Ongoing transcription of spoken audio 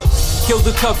Kill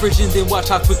the coverage and then watch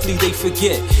how quickly they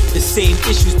forget the same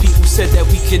issues people said that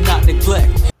we cannot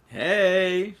neglect.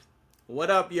 Hey,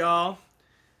 what up, y'all?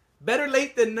 Better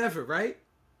late than never, right?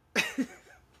 It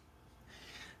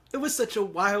was such a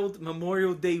wild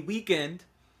Memorial Day weekend.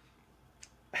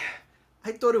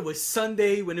 I thought it was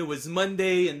Sunday when it was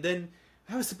Monday, and then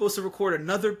I was supposed to record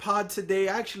another pod today.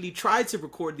 I actually tried to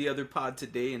record the other pod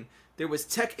today, and there was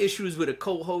tech issues with a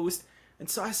co-host. And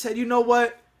so I said, you know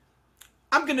what?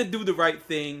 I'm going to do the right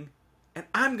thing, and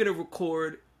I'm going to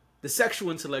record the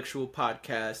Sexual Intellectual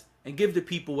podcast and give the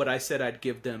people what I said I'd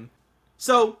give them.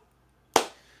 So,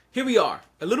 here we are.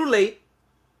 A little late.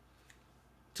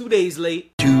 2 days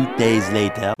late. 2 days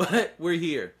later. But we're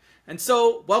here. And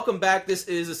so, welcome back. This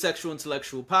is a Sexual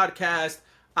Intellectual podcast.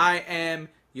 I am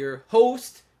your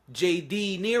host,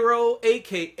 JD Nero,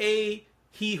 aka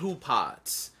He Who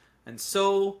Pods. And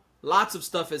so, lots of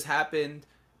stuff has happened,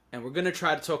 and we're going to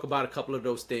try to talk about a couple of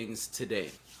those things today.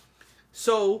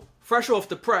 So, fresh off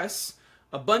the press,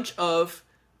 a bunch of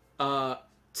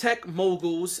tech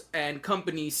moguls and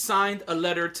companies signed a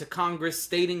letter to Congress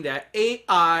stating that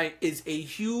AI is a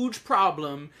huge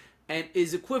problem and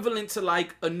is equivalent to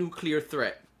like a nuclear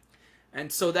threat. And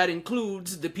so that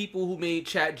includes the people who made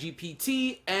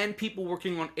ChatGPT and people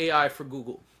working on AI for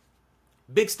Google.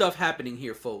 Big stuff happening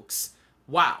here, folks.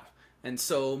 Wow. And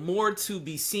so more to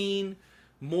be seen,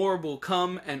 more will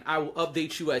come, and I will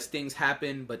update you as things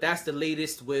happen. But that's the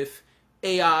latest with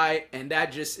AI, and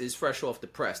that just is fresh off the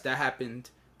press. That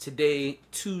happened today,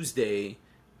 Tuesday,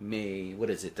 May, what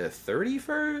is it, the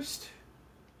 31st?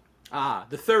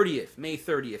 The 30th, May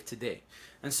 30th today.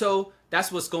 And so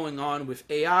that's what's going on with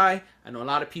AI. I know a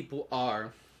lot of people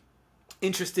are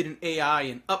interested in AI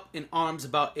and up in arms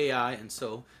about AI, and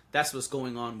so that's what's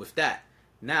going on with that.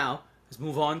 Now, let's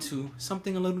move on to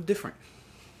something a little different.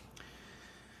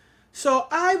 So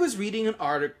I was reading an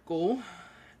article,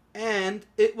 and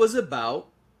it was about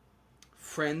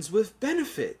friends with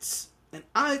benefits. And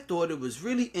I thought it was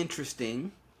really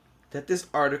interesting that this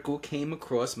article came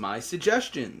across my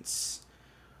suggestions.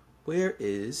 Where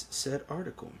is said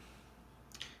article?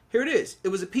 Here it is. It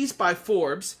was a piece by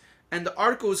Forbes, and the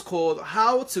article is called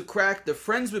How to Crack the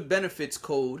Friends with Benefits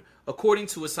Code According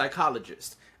to a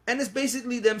Psychologist. And it's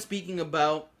basically them speaking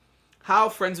about how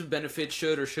friends with benefits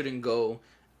should or shouldn't go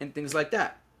and things like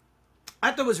that. I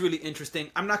thought it was really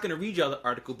interesting. I'm not going to read y'all the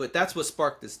article, but that's what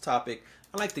sparked this topic.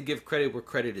 I like to give credit where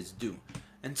credit is due.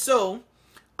 And so,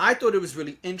 I thought it was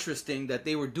really interesting that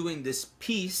they were doing this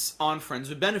piece on friends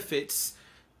with benefits.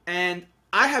 And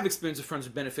I have experience with friends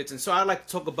with benefits, and so I like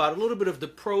to talk about a little bit of the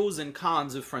pros and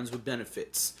cons of friends with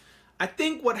benefits. I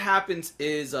think what happens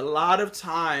is a lot of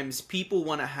times people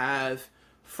want to have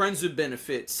friends with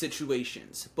benefits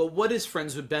situations. But what is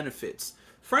friends with benefits?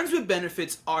 Friends with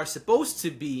benefits are supposed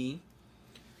to be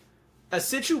a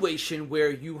situation where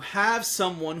you have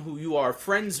someone who you are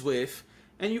friends with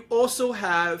and you also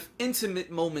have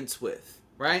intimate moments with,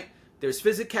 right? There's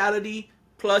physicality,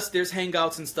 plus there's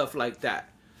hangouts and stuff like that.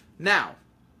 Now,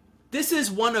 this is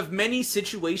one of many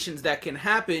situations that can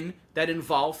happen that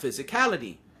involve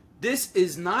physicality. This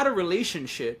is not a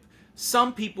relationship.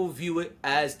 Some people view it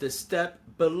as the step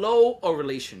below a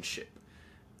relationship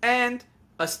and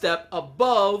a step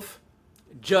above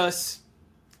just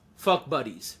fuck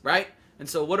buddies, right? And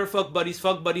so what are fuck buddies?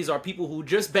 Fuck buddies are people who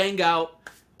just bang out,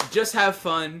 just have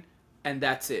fun, and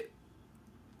that's it.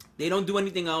 They don't do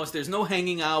anything else. There's no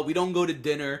hanging out. We don't go to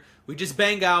dinner. We just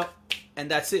bang out,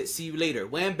 and that's it. See you later.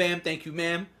 Wham, bam, thank you,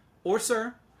 ma'am, or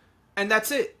sir. And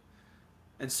that's it.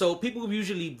 And so people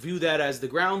usually view that as the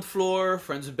ground floor.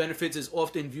 Friends with benefits is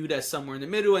often viewed as somewhere in the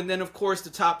middle. And then, of course,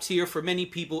 the top tier for many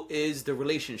people is the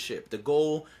relationship. The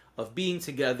goal of being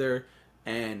together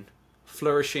and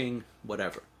flourishing,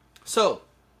 whatever. So,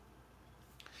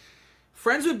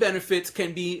 friends with benefits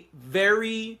can be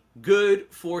very good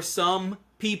for some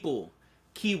people.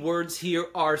 Keywords here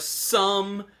are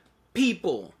some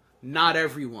people, not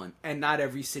everyone, and not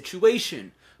every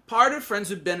situation. Part of friends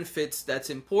with benefits that's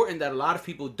important that a lot of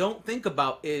people don't think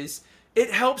about is it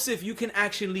helps if you can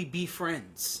actually be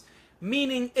friends.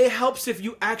 Meaning it helps if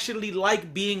you actually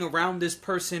like being around this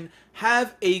person,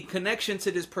 have a connection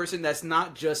to this person that's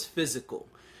not just physical.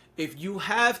 If you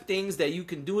have things that you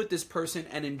can do with this person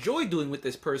and enjoy doing with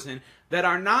this person that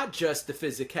are not just the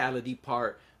physicality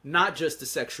part, not just the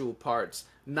sexual parts,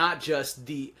 not just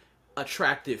the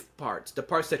attractive parts, the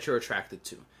parts that you're attracted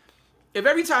to. If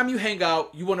every time you hang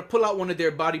out, you want to pull out one of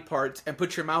their body parts and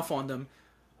put your mouth on them,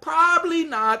 probably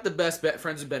not the best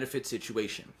friends with benefits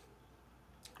situation.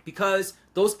 Because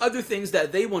those other things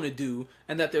that they want to do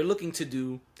and that they're looking to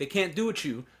do, they can't do with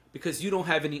you because you don't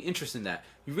have any interest in that.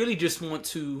 You really just want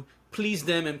to please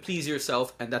them and please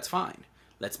yourself, and that's fine.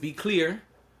 Let's be clear.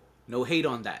 No hate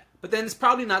on that. But then it's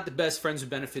probably not the best friends with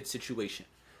benefits situation.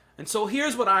 And so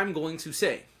here's what I'm going to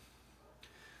say.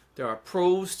 There are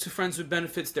pros to friends with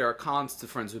benefits. There are cons to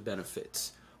friends with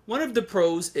benefits. One of the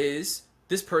pros is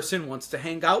this person wants to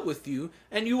hang out with you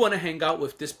and you want to hang out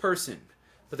with this person.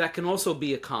 But that can also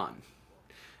be a con.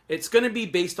 It's going to be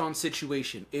based on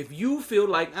situation. If you feel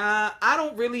like, I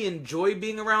don't really enjoy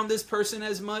being around this person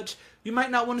as much, you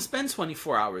might not want to spend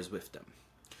 24 hours with them.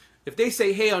 If they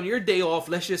say, hey, on your day off,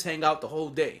 let's just hang out the whole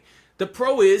day. The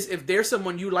pro is, if there's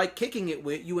someone you like kicking it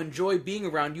with, you enjoy being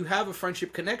around, you have a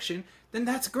friendship connection, then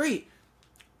that's great.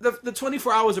 The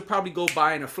 24 hours will probably go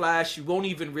by in a flash. You won't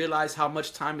even realize how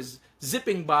much time is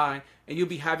zipping by, and you'll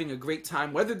be having a great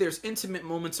time, whether there's intimate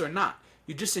moments or not.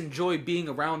 You just enjoy being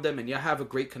around them and you have a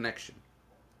great connection.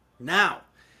 Now,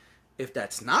 if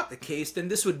that's not the case, then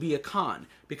this would be a con.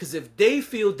 Because if they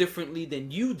feel differently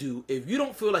than you do, if you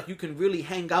don't feel like you can really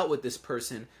hang out with this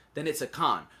person, then it's a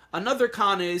con. Another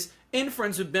con is, in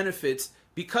friends with benefits,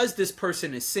 because this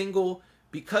person is single,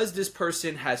 because this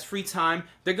person has free time,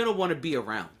 they're going to want to be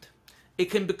around. It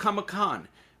can become a con.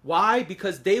 Why?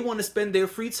 Because they want to spend their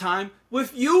free time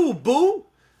with you, boo.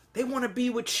 They want to be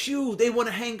with you. They want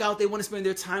to hang out. They want to spend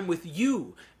their time with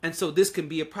you. And so this can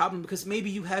be a problem because maybe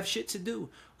you have shit to do.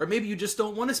 Or maybe you just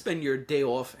don't want to spend your day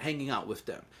off hanging out with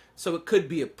them. So it could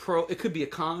be a pro, it could be a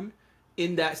con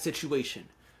in that situation.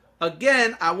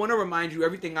 Again, I want to remind you,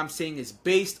 everything I'm saying is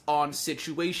based on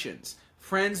situations.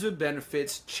 Friends with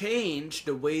benefits change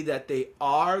the way that they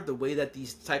are, the way that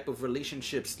these type of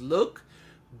relationships look,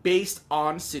 based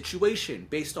on situation,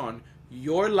 based on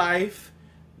your life,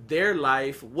 their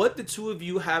life, what the two of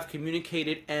you have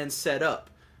communicated and set up.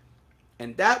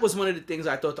 And that was one of the things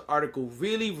I thought the article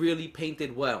really, really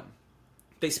painted well.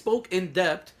 They spoke in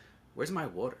depth. Where's my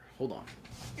water? Hold on.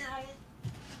 I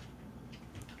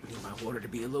need my water to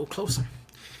be a little closer.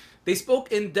 They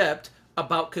spoke in depth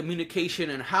about communication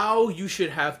and how you should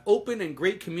have open and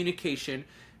great communication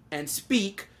and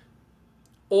speak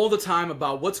all the time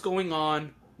about what's going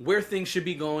on, where things should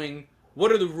be going,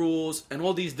 what are the rules, and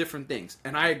all these different things.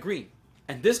 And I agree.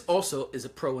 And this also is a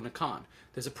pro and a con.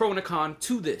 There's a pro and a con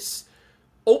to this.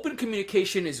 Open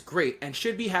communication is great and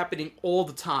should be happening all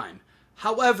the time.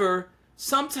 However,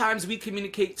 sometimes we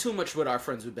communicate too much with our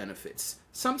friends with benefits.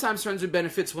 Sometimes friends with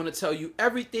benefits want to tell you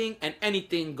everything and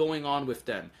anything going on with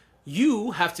them.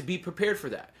 You have to be prepared for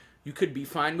that. You could be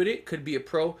fine with it, could be a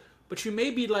pro, but you may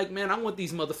be like, man, I want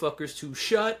these motherfuckers to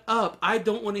shut up. I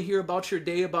don't want to hear about your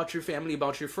day, about your family,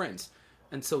 about your friends.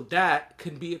 And so that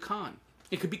can be a con.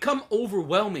 It could become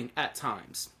overwhelming at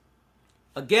times.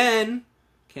 Again,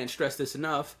 can't stress this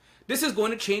enough, this is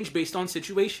going to change based on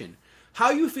situation.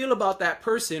 How you feel about that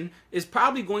person is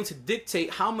probably going to dictate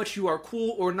how much you are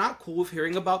cool or not cool with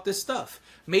hearing about this stuff.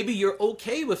 Maybe you're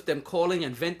okay with them calling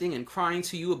and venting and crying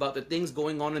to you about the things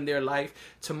going on in their life,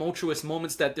 tumultuous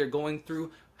moments that they're going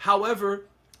through. However,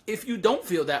 if you don't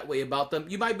feel that way about them,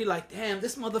 you might be like, damn,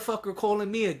 this motherfucker calling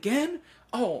me again?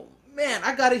 Oh, man,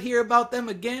 I gotta hear about them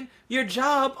again. Your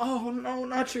job? Oh, no,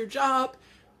 not your job.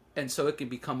 And so it can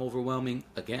become overwhelming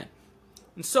again.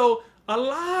 And so a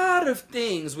lot of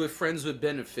things with friends with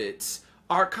benefits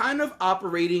are kind of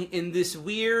operating in this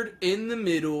weird, in the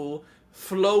middle,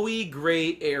 flowy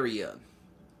gray area.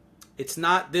 It's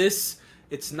not this,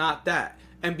 it's not that.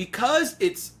 And because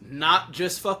it's not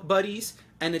just fuck buddies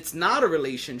and it's not a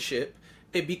relationship,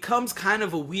 it becomes kind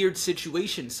of a weird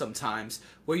situation sometimes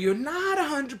where you're not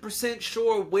 100%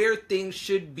 sure where things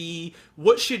should be,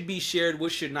 what should be shared,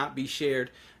 what should not be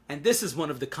shared. And this is one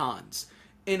of the cons.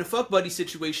 In a fuck buddy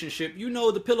situationship, you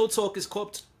know the pillow talk is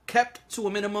kept to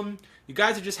a minimum. You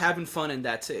guys are just having fun and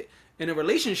that's it. In a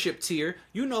relationship tier,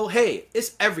 you know, hey,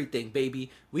 it's everything,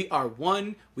 baby. We are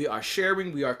one, we are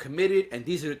sharing, we are committed, and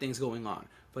these are the things going on.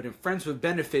 But in friends with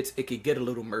benefits, it could get a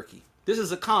little murky. This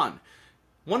is a con.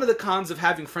 One of the cons of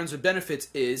having friends with benefits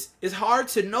is it's hard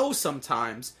to know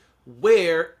sometimes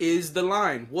where is the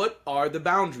line, what are the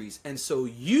boundaries, and so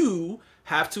you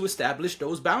have to establish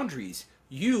those boundaries.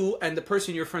 You and the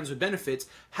person you're friends with benefits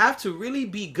have to really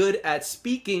be good at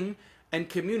speaking and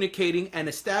communicating and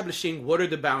establishing what are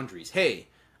the boundaries. Hey,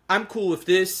 I'm cool with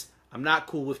this, I'm not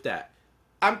cool with that.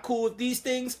 I'm cool with these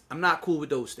things, I'm not cool with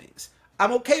those things.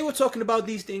 I'm okay with talking about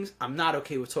these things, I'm not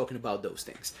okay with talking about those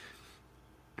things.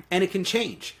 And it can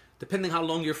change. Depending how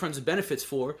long you're friends with benefits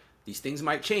for, these things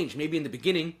might change. Maybe in the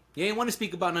beginning, you ain't want to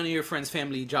speak about none of your friends'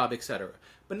 family, job, etc.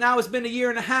 But now it's been a year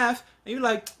and a half, and you're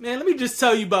like, man, let me just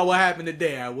tell you about what happened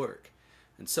today at work.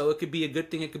 And so it could be a good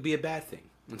thing, it could be a bad thing.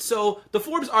 And so the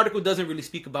Forbes article doesn't really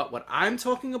speak about what I'm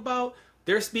talking about.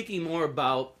 They're speaking more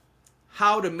about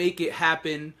how to make it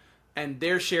happen and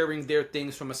they're sharing their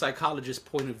things from a psychologist's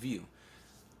point of view.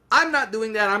 I'm not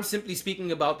doing that. I'm simply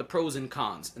speaking about the pros and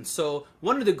cons. And so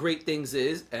one of the great things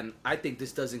is, and I think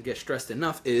this doesn't get stressed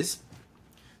enough, is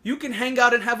you can hang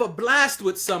out and have a blast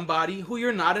with somebody who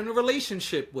you're not in a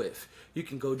relationship with. You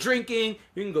can go drinking,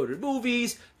 you can go to the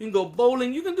movies, you can go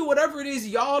bowling, you can do whatever it is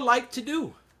y'all like to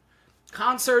do.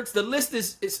 Concerts, the list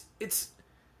is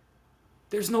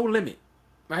there's no limit,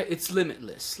 right? It's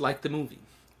limitless, like the movie.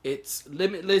 It's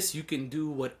limitless. You can do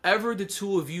whatever the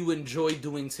two of you enjoy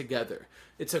doing together.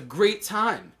 It's a great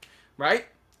time, right?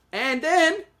 And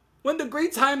then, when the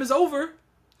great time is over,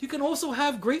 you can also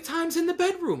have great times in the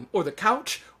bedroom, or the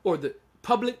couch, or the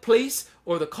public place,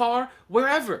 or the car,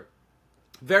 wherever.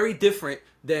 Very different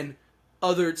than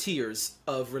other tiers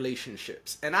of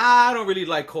relationships. And I don't really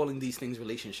like calling these things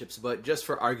relationships, but just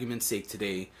for argument's sake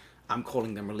today, I'm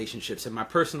calling them relationships. In my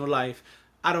personal life,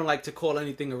 I don't like to call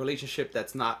anything a relationship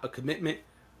that's not a commitment,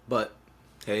 but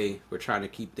hey, we're trying to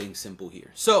keep things simple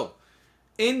here. So,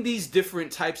 in these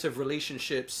different types of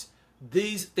relationships,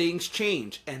 these things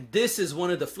change. And this is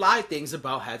one of the fly things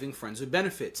about having friends with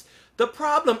benefits. The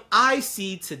problem I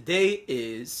see today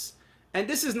is, and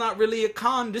this is not really a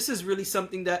con, this is really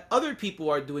something that other people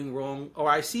are doing wrong, or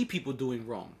I see people doing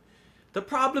wrong. The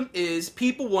problem is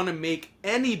people want to make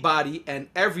anybody and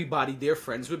everybody their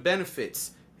friends with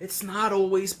benefits. It's not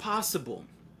always possible.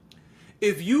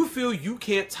 If you feel you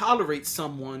can't tolerate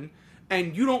someone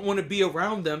and you don't want to be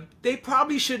around them, they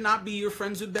probably should not be your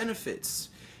friends with benefits.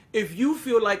 If you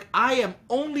feel like I am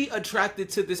only attracted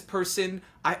to this person,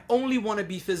 I only want to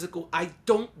be physical, I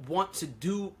don't want to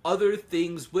do other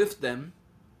things with them,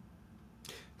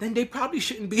 then they probably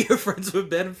shouldn't be your friends with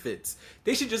benefits.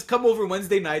 They should just come over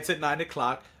Wednesday nights at 9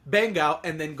 o'clock, bang out,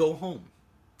 and then go home.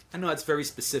 I know that's very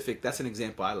specific. That's an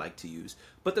example I like to use.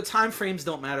 But the time frames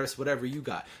don't matter. It's whatever you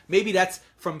got. Maybe that's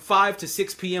from 5 to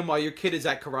 6 p.m. while your kid is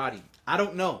at karate. I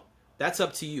don't know. That's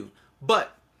up to you.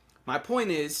 But my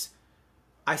point is,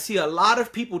 I see a lot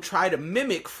of people try to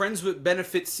mimic friends with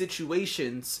benefits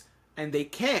situations, and they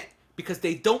can't because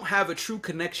they don't have a true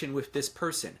connection with this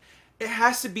person. It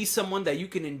has to be someone that you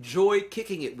can enjoy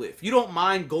kicking it with. You don't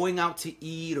mind going out to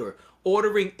eat or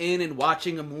ordering in and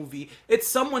watching a movie. It's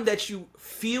someone that you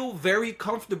feel very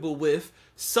comfortable with,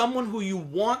 someone who you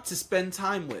want to spend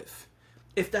time with.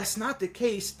 If that's not the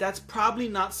case, that's probably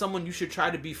not someone you should try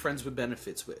to be friends with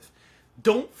benefits with.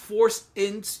 Don't force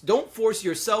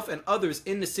yourself and others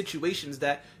into situations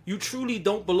that you truly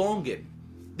don't belong in.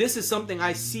 This is something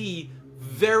I see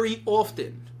very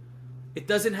often. It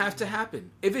doesn't have to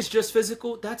happen. If it's just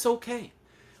physical, that's okay.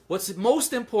 What's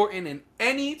most important in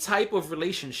any type of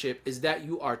relationship is that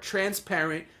you are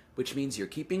transparent, which means you're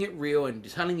keeping it real and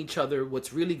telling each other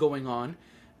what's really going on,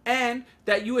 and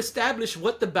that you establish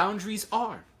what the boundaries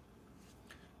are.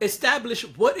 Establish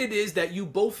what it is that you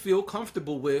both feel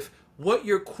comfortable with, what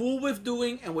you're cool with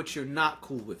doing and what you're not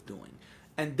cool with doing.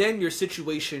 And then your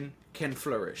situation can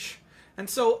flourish. And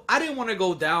so I didn't want to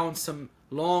go down some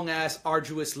long-ass,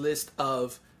 arduous list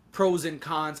of pros and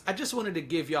cons. I just wanted to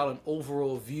give y'all an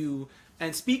overall view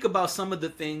and speak about some of the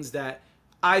things that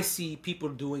I see people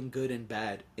doing good and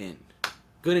bad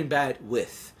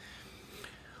with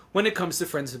when it comes to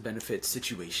friends with benefits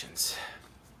situations.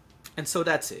 And so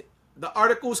that's it. The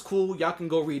article's cool. Y'all can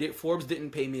go read it. Forbes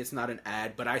didn't pay me. It's not an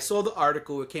ad. But I saw the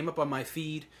article. It came up on my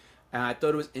feed. And I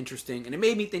thought it was interesting. And it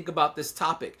made me think about this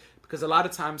topic. Because a lot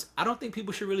of times, I don't think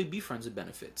people should really be friends with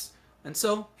benefits. And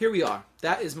so, here we are.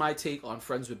 That is my take on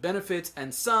friends with benefits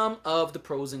and some of the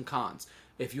pros and cons.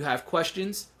 If you have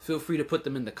questions, feel free to put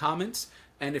them in the comments.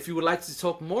 And if you would like to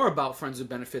talk more about friends with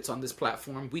benefits on this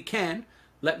platform, we can.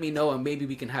 Let me know and maybe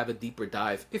we can have a deeper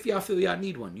dive. If y'all feel y'all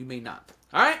need one, you may not.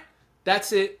 Alright?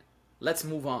 That's it. Let's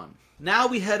move on. Now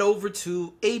we head over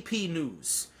to AP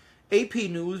News. AP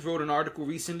News wrote an article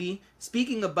recently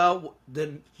speaking about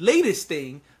the latest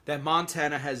thing that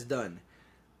Montana has done.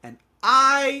 And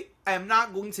I am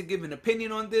not going to give an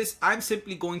opinion on this. I'm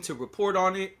simply going to report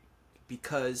on it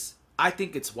because I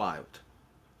think it's wild.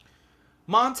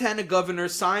 Montana governor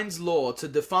signs law to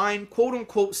define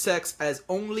quote-unquote sex as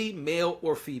only male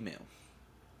or female.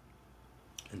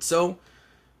 And so,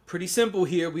 pretty simple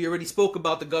here. We already spoke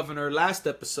about the governor last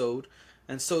episode.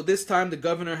 And so this time the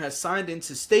governor has signed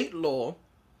into state law.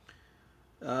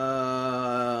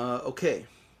 Okay.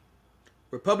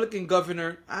 Republican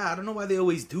governor. I don't know why they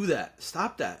always do that.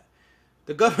 Stop that.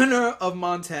 The governor of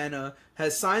Montana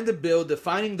has signed a bill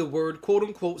defining the word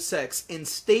quote-unquote sex in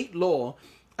state law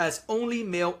as only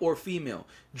male or female,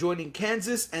 joining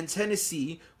Kansas and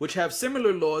Tennessee, which have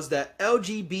similar laws that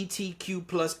LGBTQ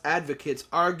plus advocates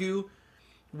argue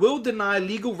will deny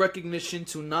legal recognition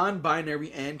to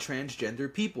non-binary and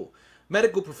transgender people.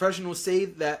 Medical professionals say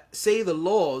the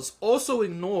laws also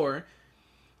ignore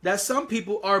that some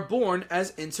people are born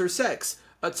as intersex,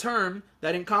 a term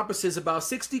that encompasses about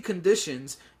 60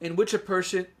 conditions in which a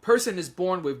person is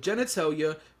born with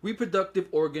genitalia, reproductive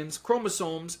organs,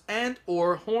 chromosomes, and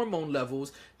or hormone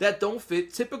levels that don't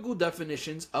fit typical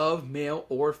definitions of male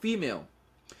or female.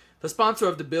 The sponsor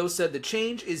of the bill said the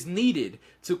change is needed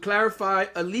to clarify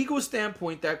a legal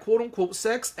standpoint that quote-unquote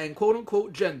sex and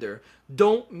quote-unquote gender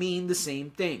don't mean the same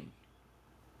thing.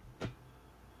 There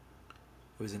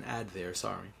was an ad there,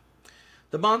 sorry.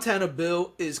 The Montana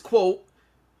bill is, quote,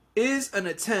 is an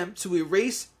attempt to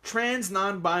erase trans,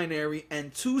 non-binary,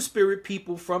 and two-spirit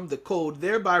people from the code,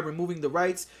 thereby removing the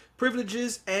rights,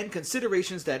 privileges, and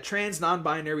considerations that trans,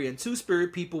 non-binary, and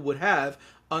two-spirit people would have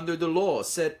under the law,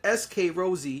 said S.K.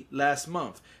 Rosie last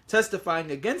month,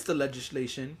 testifying against the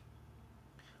legislation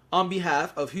on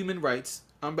behalf of the Human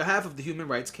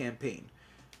Rights Campaign.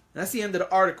 That's the end of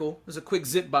the article. There's a quick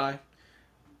zip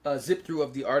through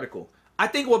of the article. I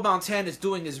think what Montana is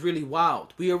doing is really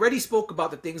wild. We already spoke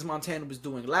about the things Montana was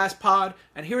doing last pod,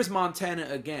 and here's Montana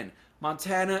again.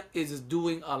 Montana is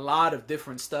doing a lot of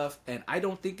different stuff, and I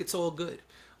don't think it's all good.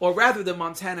 Or rather, the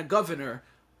Montana governor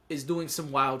is doing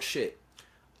some wild shit.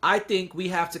 I think we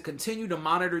have to continue to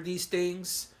monitor these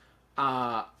things.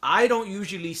 I don't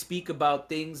usually speak about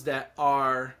things that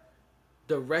are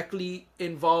directly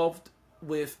involved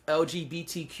with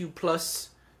LGBTQ plus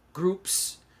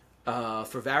groups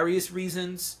for various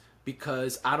reasons,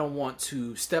 because I don't want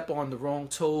to step on the wrong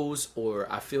toes, or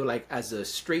I feel like as a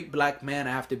straight black man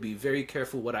I have to be very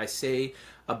careful what I say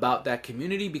about that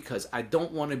community, because I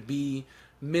don't want to be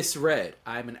misread.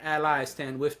 I'm an ally, I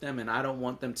stand with them, and I don't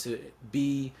want them to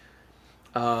be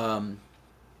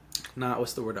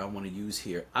what's the word I want to use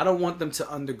here? I don't want them to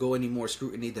undergo any more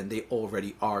scrutiny than they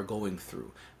already are going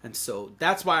through. And so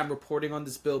that's why I'm reporting on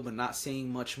this bill but not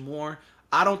saying much more.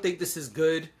 I don't think this is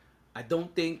good. I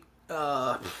don't think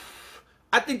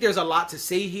I think there's a lot to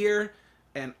say here,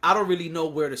 and I don't really know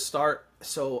where to start.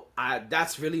 So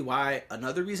that's really why,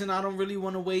 another reason I don't really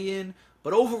want to weigh in.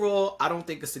 But overall, I don't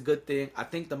think it's a good thing. I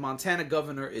think the Montana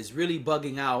governor is really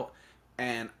bugging out,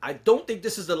 and I don't think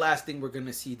this is the last thing we're going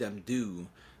to see them do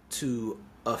to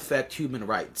affect human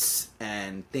rights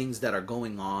and things that are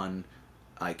going on.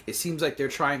 Like, it seems like they're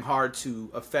trying hard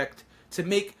to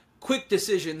make quick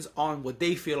decisions on what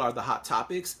they feel are the hot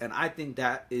topics, and I think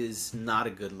that is not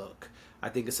a good look. I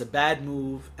think it's a bad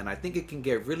move, and I think it can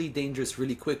get really dangerous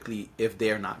really quickly if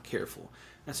they're not careful.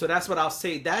 And so that's what I'll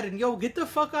say. That, and yo, get the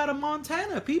fuck out of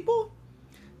Montana, people.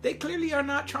 They clearly are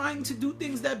not trying to do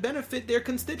things that benefit their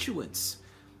constituents.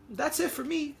 That's it for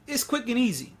me. It's quick and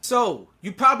easy. So,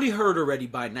 you probably heard already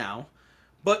by now,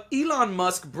 but Elon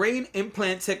Musk brain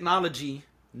implant technology,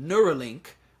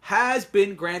 Neuralink, has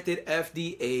been granted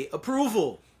FDA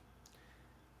approval.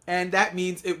 And that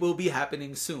means it will be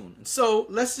happening soon. So,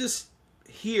 let's just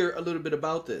hear a little bit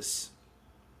about this.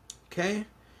 Okay?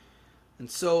 And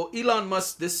so Elon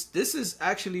Musk, this is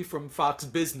actually from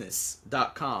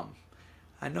foxbusiness.com.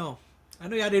 I know y'all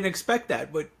didn't expect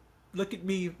that, but look at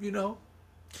me, you know.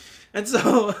 And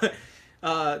so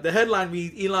the headline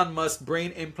reads, Elon Musk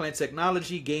brain implant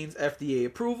technology gains FDA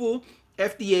approval.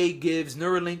 FDA gives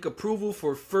Neuralink approval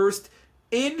for first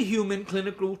in-human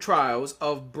clinical trials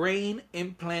of brain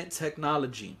implant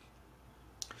technology.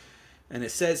 And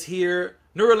it says here,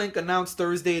 Neuralink announced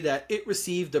Thursday that it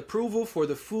received approval from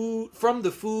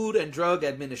the Food and Drug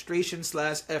Administration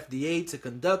 /FDA to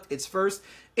conduct its first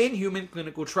in-human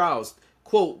clinical trials.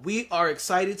 Quote, we are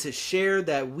excited to share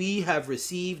that we have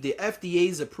received the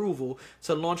FDA's approval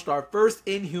to launch our first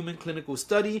in-human clinical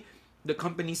study, the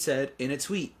company said in a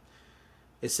tweet.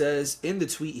 It says in the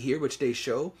tweet here, which they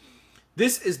show,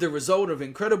 this is the result of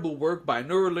incredible work by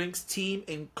Neuralink's team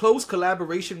in close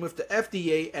collaboration with the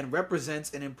FDA and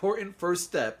represents an important first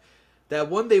step that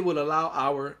one day will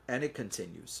allow and it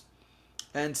continues.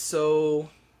 And so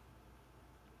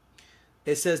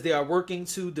it says they are working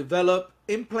to develop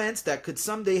implants that could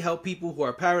someday help people who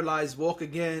are paralyzed walk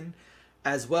again,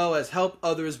 as well as help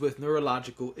others with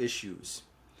neurological issues.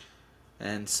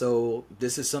 And so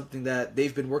this is something that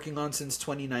they've been working on since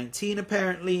 2019,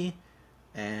 apparently.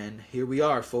 And here we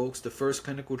are, folks. The first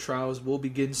clinical trials will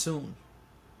begin soon.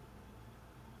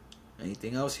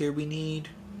 Anything else here we need?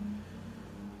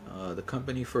 The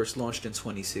company first launched in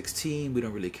 2016. We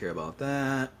don't really care about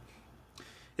that.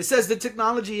 It says the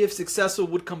technology, if successful,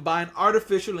 would combine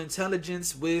artificial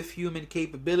intelligence with human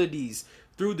capabilities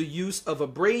through the use of a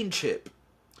brain chip,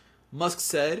 Musk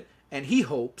said, and he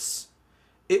hopes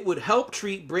it would help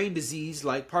treat brain disease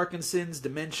like Parkinson's,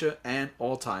 dementia, and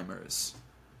Alzheimer's.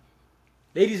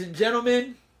 Ladies and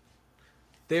gentlemen,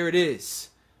 there it is.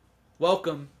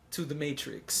 Welcome to the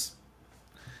Matrix.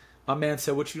 My man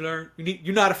said, what you learned?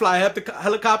 You know how to fly a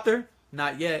helicopter?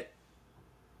 Not yet.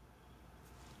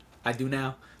 I do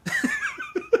now.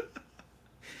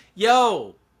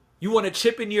 Yo, you want a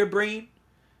chip in your brain?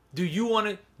 Do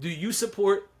you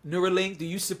support Neuralink? Do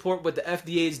you support what the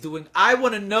FDA is doing? I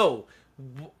want to know.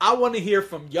 I want to hear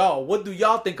from y'all. What do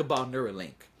y'all think about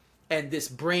Neuralink and this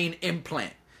brain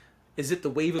implant? Is it the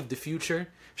wave of the future?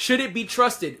 Should it be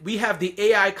trusted? We have the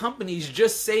AI companies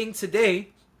just saying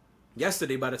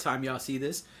yesterday by the time y'all see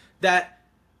this, that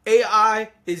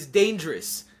AI is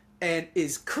dangerous and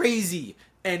is crazy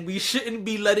and we shouldn't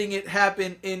be letting it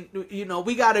happen.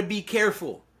 We got to be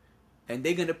careful. And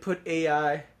they're going to put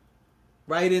AI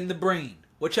right in the brain.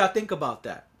 What y'all think about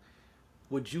that?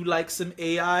 Would you like some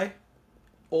AI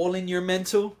all in your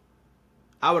mental?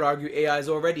 I would argue AI is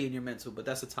already in your mental, but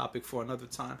that's a topic for another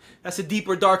time. That's a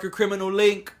deeper, darker criminal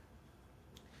link.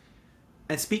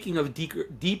 And speaking of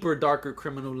deeper, darker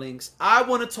criminal links, I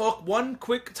want to talk one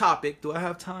quick topic. Do I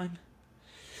have time?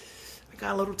 I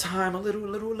got a little time, a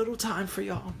little time for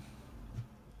y'all.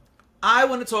 I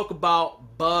want to talk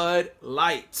about Bud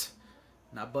Light.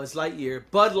 Not Buzz Lightyear.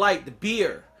 Bud Light, the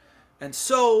beer. And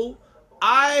so,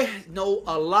 I know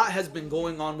a lot has been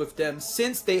going on with them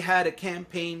since they had a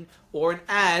campaign or an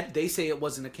ad. They say it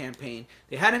wasn't a campaign.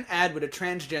 They had an ad with a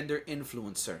transgender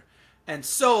influencer. And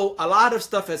so, a lot of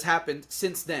stuff has happened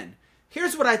since then.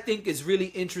 Here's what I think is really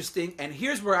interesting, and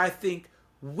here's where I think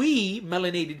we,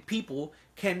 melanated people,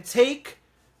 can take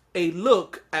a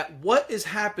look at what is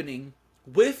happening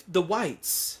with the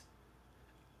whites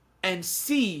and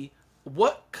see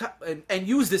and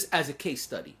use this as a case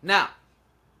study. Now,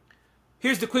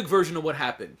 here's the quick version of what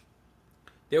happened.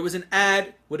 There was an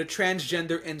ad with a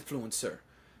transgender influencer.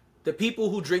 The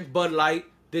people who drink Bud Light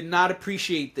did not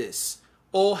appreciate this.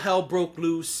 All hell broke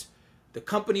loose. The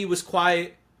company was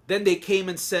quiet. Then they came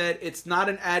and said it's not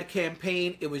an ad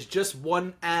campaign. It was just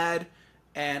one ad.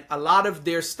 And a lot of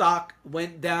their stock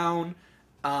went down.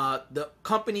 The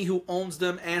company who owns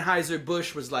them,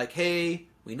 Anheuser-Busch, was like, hey,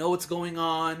 we know what's going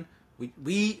on.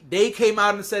 They came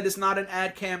out and said it's not an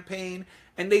ad campaign.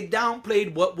 And they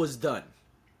downplayed what was done.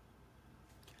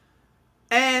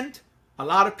 And a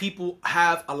lot of people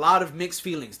have a lot of mixed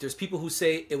feelings. There's people who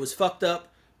say it was fucked up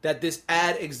that this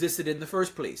ad existed in the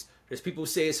first place. There's people who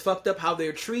say it's fucked up how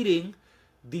they're treating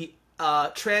the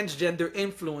transgender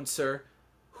influencer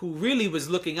who really was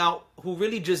looking out, who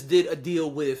really just did a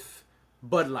deal with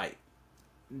Bud Light.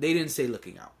 They didn't say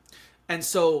looking out. And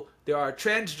so there are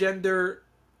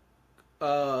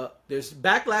there's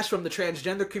backlash from the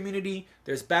transgender community.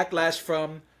 There's backlash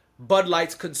from Bud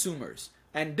Light's consumers.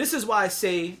 And this is why I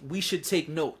say we should take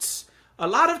notes. A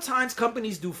lot of times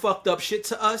companies do fucked up shit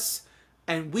to us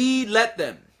and we let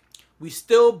them. We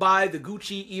still buy the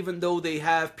Gucci even though they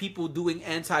have people doing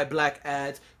anti-black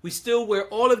ads. We still wear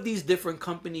all of these different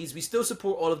companies. We still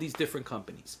support all of these different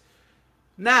companies.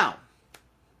 Now,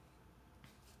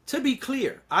 to be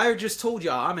clear, I just told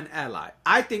y'all I'm an ally.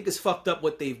 I think it's fucked up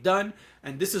what they've done.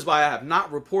 And this is why I have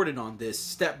not reported on this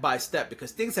step by step.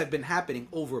 Because things have been happening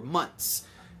over months.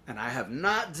 And I have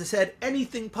not said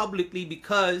anything publicly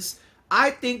because I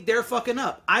think they're fucking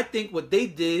up. I think what they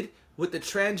did with the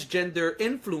transgender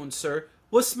influencer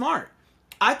was smart.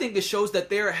 I think it shows that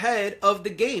they're ahead of the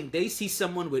game. They see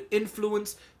someone with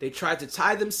influence. They tried to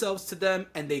tie themselves to them.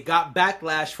 And they got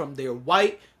backlash from their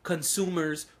white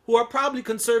consumers who are probably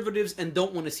conservatives and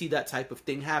don't want to see that type of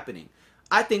thing happening.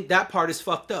 I think that part is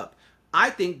fucked up. I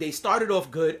think they started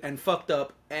off good and fucked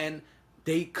up, and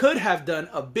they could have done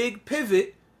a big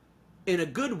pivot in a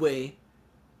good way,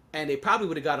 and they probably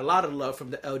would have got a lot of love from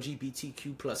the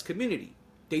LGBTQ plus community.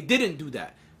 They didn't do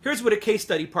that. Here's where the case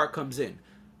study part comes in.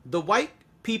 The white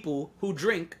people who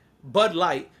drink Bud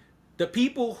Light, the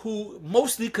people who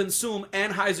mostly consume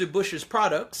Anheuser-Busch's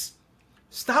products,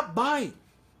 stopped buying.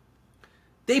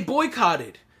 They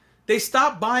boycotted. They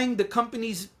stopped buying the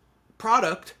company's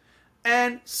product,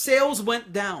 and sales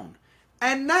went down.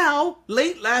 And now,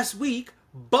 late last week,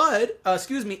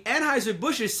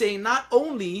 Anheuser-Busch is saying not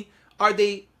only are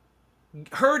they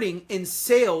hurting in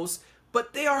sales,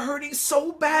 but they are hurting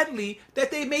so badly that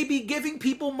they may be giving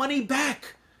people money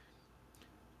back.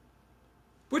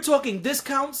 We're talking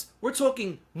discounts, we're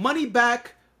talking money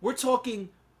back, we're talking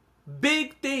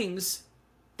big things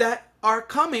that are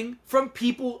coming from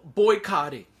people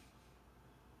boycotting.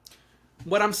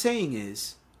 What I'm saying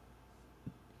is,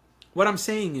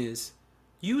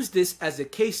 use this as a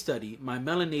case study, my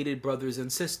melanated brothers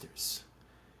and sisters.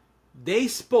 They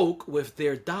spoke with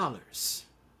their dollars.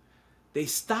 They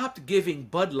stopped giving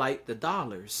Bud Light the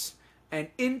dollars. And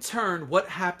in turn, what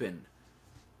happened?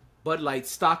 Bud Light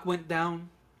stock went down.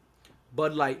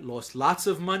 Bud Light lost lots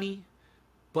of money.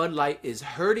 Bud Light is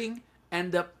hurting.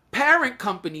 And the parent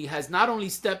company has not only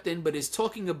stepped in, but is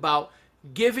talking about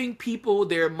giving people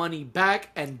their money back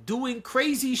and doing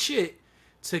crazy shit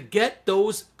to get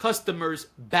those customers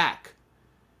back.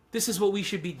 This is what we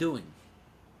should be doing.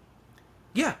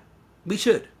 Yeah, we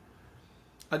should.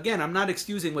 Again, I'm not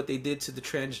excusing what they did to the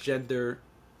transgender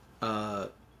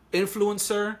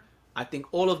influencer. I think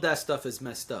all of that stuff is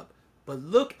messed up. But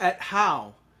look at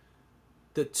how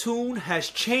the tune has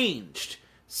changed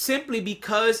simply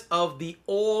because of the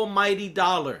almighty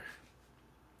dollar.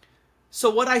 So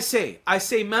what I say,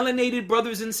 melanated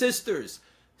brothers and sisters,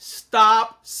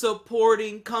 stop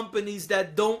supporting companies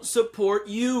that don't support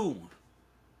you.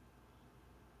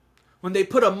 When they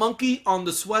put a monkey on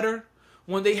the sweater,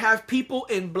 when they have people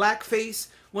in blackface,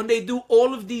 when they do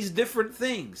all of these different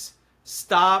things,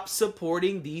 stop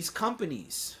supporting these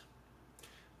companies.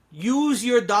 Use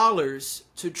your dollars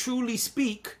to truly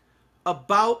speak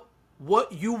about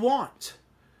what you want.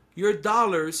 Your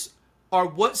dollars are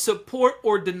what support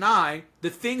or deny the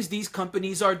things these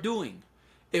companies are doing.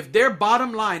 If their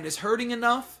bottom line is hurting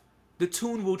enough, the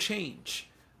tune will change.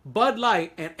 Bud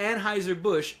Light and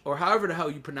Anheuser-Busch, or however the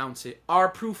hell you pronounce it, are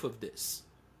proof of this.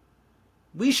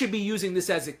 We should be using this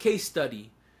as a case study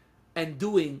and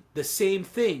doing the same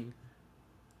thing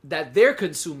that their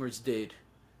consumers did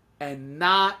and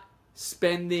not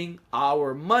spending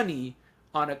our money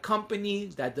on a company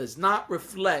that does not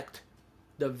reflect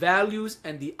the values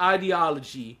and the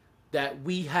ideology that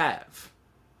we have.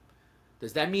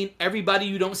 Does that mean everybody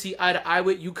you don't see eye to eye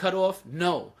with, you cut off?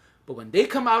 No. But when they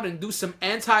come out and do some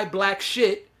anti-black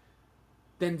shit,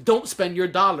 then don't spend your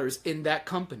dollars in that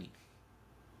company.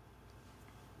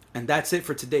 And that's it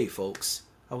for today, folks.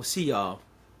 I will see y'all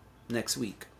next week.